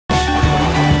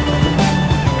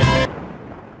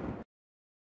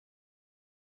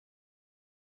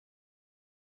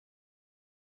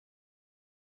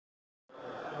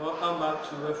back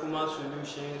to Reformer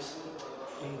Solutions.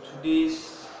 In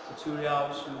today's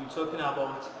tutorials, we'll be talking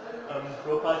about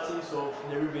properties of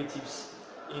derivatives.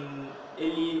 In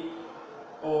early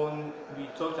on, we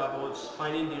talked about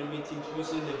finding derivatives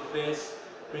using the first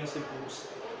principles,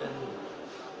 and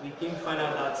we came to find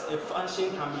out that a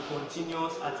function can be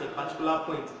continuous at a particular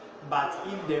point, but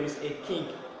if there is a kink,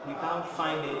 we can't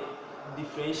find a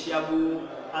differentiable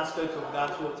aspect of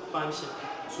that function.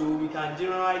 So we can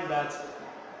generalize that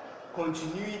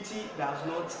continuity does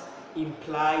not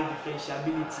imply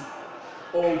differentiability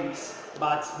always,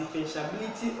 but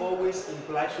differentiability always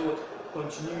implies what?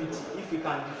 Continuity. If we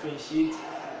can differentiate,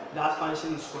 that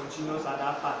function is continuous at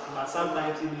that part, but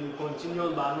sometimes it will be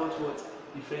continuous but not what?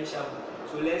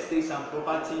 Differentiable. So let's take some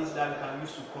properties that we can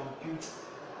use to compute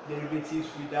derivatives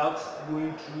without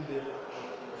going through the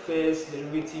first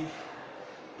derivative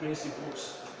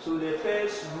principles. So the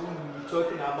first rule we'll be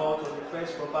talking about, or the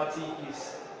first property,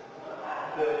 is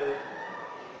the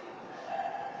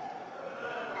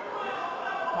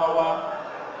power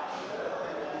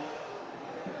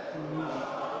rule.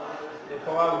 The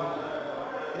power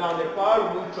rule. Now the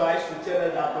power rule tries to tell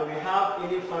us that when we have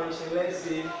any function, let's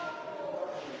say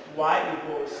y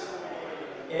equals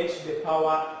x to the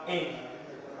power n,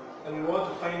 and we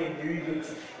want to find a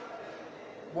derivative,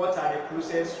 what are the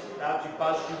processes that we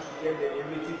pass through to get the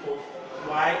derivative of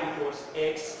y equals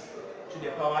x to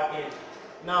the power n?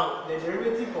 Now, the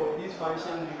derivative of this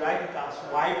function, we write it as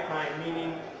y prime,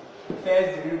 meaning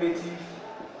first derivative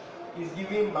is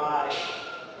given by,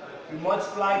 we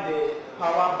multiply the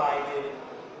power by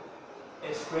the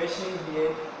expression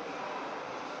here.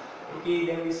 Okay,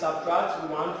 then we subtract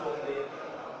 1 from the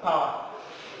power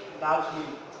that way.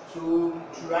 So,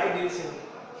 to write this in an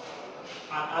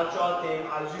actual term,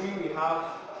 assuming we have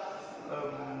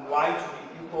y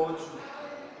to be equal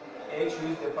to x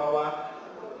raised to the power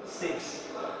 6.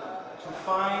 To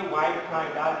find y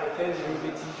prime, that's the first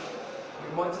derivative,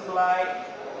 we multiply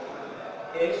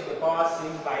x to the power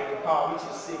 6 by the power, which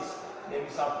is 6. Then we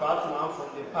subtract 1 from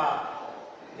the power.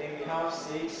 Then we have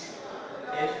 6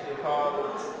 x to the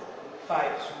power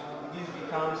 5. So this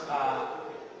becomes our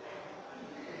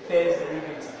first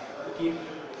derivative. Okay.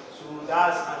 So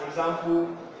that's an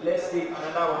example. Let's take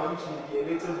another one which will be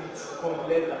a little bit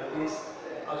complex like this.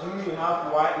 Assuming we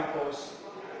have y equals,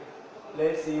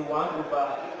 let's say 1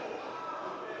 over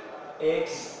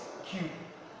x cubed.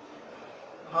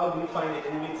 How do you find the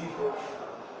derivative of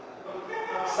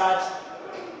such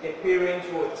a parent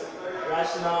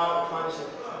rational function?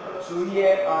 So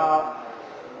here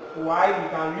y, we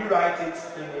can rewrite it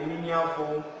in a linear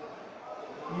form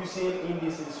using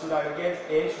indices, so that we get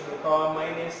x to the power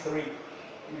minus 3.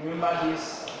 Remember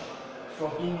this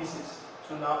from indices.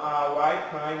 So now our y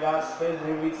prime, that's first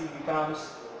derivative, becomes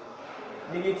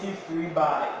negative 3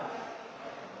 by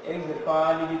x to the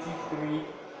power negative 3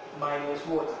 minus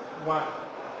what? 1.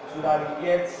 So that we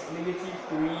get negative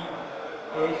 3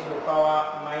 x to the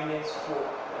power minus 4,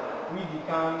 which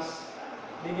becomes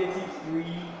negative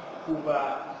 3 over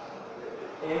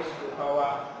x to the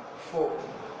power 4.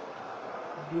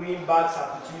 Doing back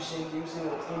substitution using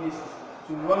indices.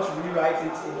 So we want to rewrite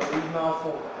it in the original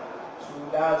form. So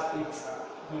that's it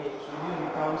here. So this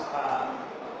becomes our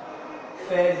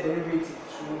first derivative.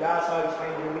 So that's how we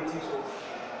find derivatives of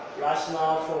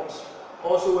rational forms.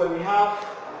 Also, when we have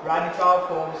radical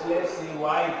forms, let's say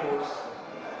y equals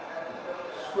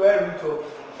square root of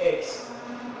x.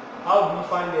 How do we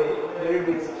find the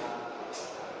derivative?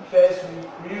 First,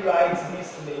 we rewrite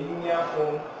this in the linear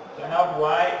form. We have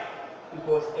y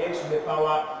equals x to the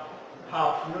power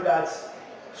half. You know that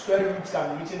square root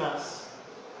can be written as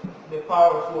the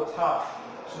power of what? Half.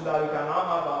 So that we can now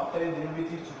have our first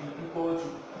derivative to be equal to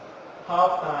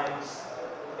half times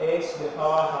x to the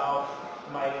power half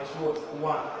minus what?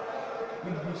 1.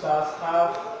 Which gives us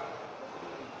half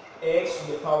x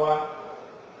to the power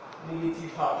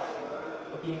negative half.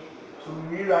 Okay, so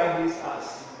we rewrite this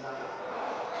as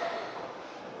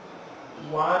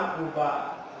 1 over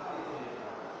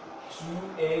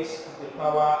 2x to the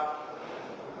power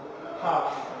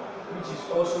half, which is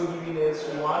also giving us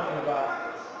 1 over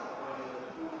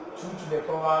 2 to the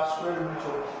power square root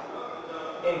of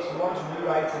x. We want to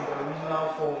rewrite in the original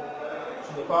form. So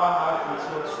the power half is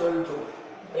what? Square root of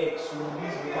x. So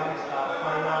this becomes our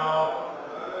final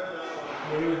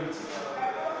derivative.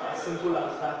 As simple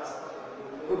as that.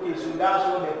 Okay, so that's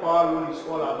what the power rule is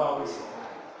all about.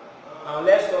 Now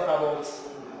let's talk about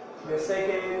the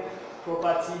second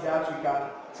property that we can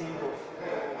think of.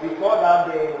 We call that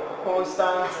the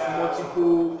constant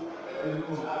multiple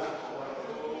rule.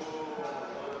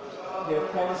 The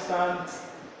constant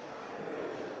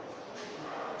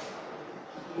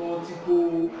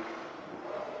multiple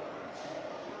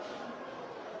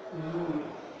rule.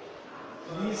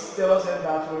 This tells us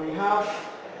that when we have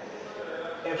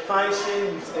a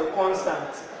function with a constant,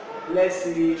 let's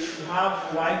say we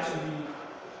have y to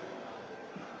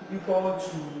be equal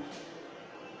to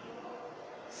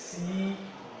cx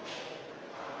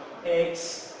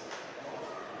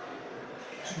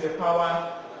to the power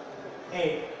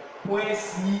n, where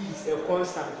c is a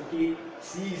constant, okay?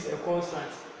 C is a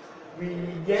constant. We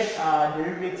get our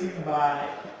derivative by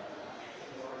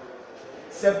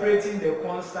separating the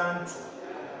constant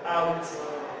out,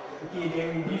 okay?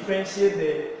 Then we differentiate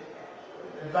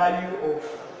the value of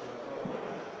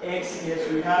x here.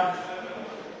 So we have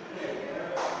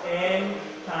n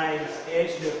times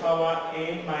h to the power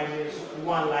n minus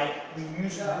 1, like we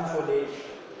used to do for the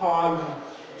power rule.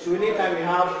 So anytime we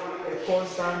have a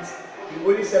constant, we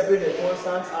only separate the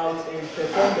constant out and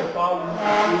perform the power rule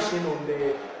operation on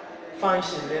the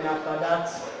function. Then after that,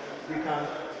 we can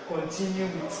continue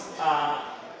with our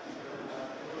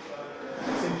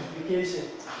simplification.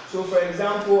 So for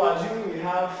example, assuming we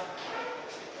have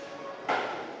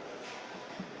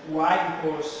y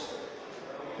equals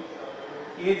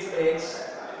 8x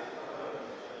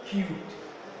cubed,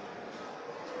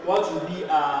 what will be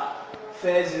our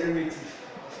first derivative?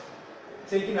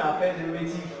 Taking our first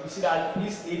derivative, you see that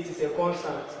this 8 is a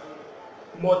constant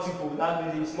multiple,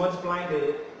 that means it's multiplying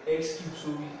the x cubed, so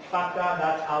we factor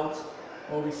that out,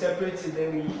 or we separate it,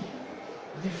 then we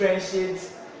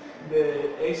differentiate the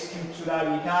x cubed so that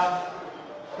we have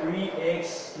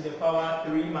 3x to the power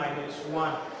 3 minus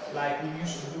 1, like we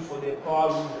used to do for the power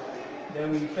rule.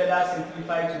 Then we further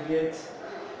simplify to get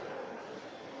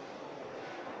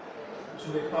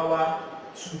to the power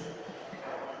 2.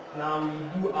 Now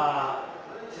we do our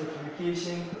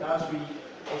simplification, as we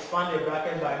expand the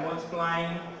bracket by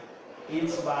multiplying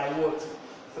 8 by what?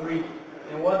 3.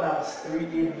 And what does 3 8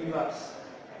 give us?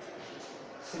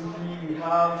 Simply we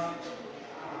have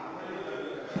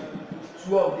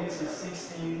 2 of this is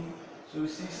 16, so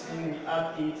 16 we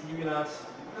add 8, giving us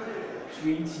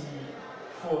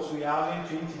 24. So we are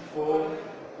having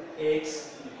 24x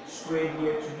squared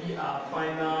here to be our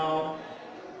final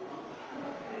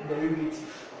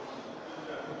derivative.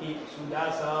 Okay, so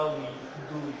that's how we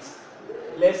do it.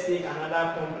 Let's take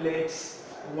another complex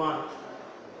one.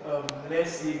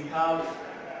 Let's say we have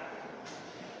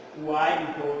y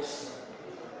equals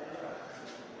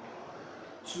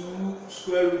 2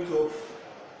 square root of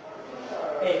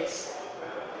x.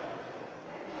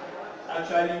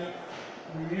 Actually,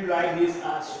 we rewrite this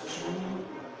as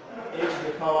 2x to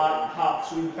the power half,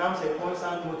 so it becomes a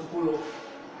constant multiple of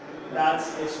that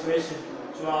expression.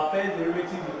 So our first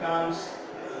derivative becomes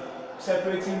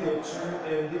separating the two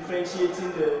and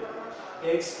differentiating the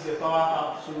x to the power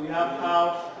half. So we have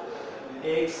half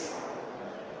x,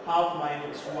 half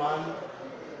minus 1.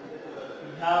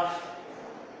 We have,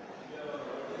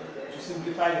 to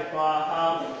simplify the power,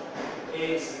 half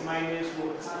x minus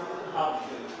what? Half.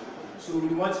 So we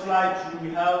multiply through,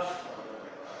 we have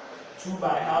 2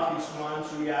 by half is 1,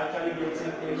 so we are actually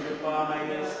getting x to the power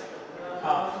minus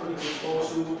half, which is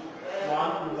also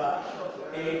 1 over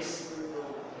x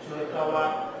to the power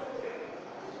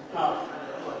half,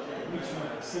 which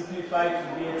we simplify to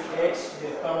get x to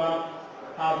the power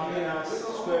half, giving us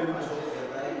square root of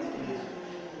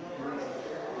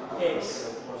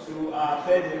x. So our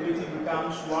first derivative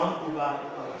becomes 1 over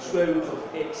square root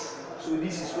of x. So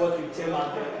this is what we term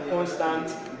as the constant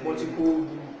multiple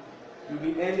rule. We'll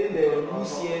be ending the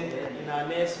rules here. In our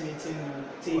next meeting,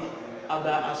 we'll take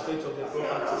other aspects of the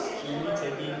properties. We meet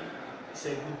again.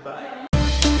 Say goodbye.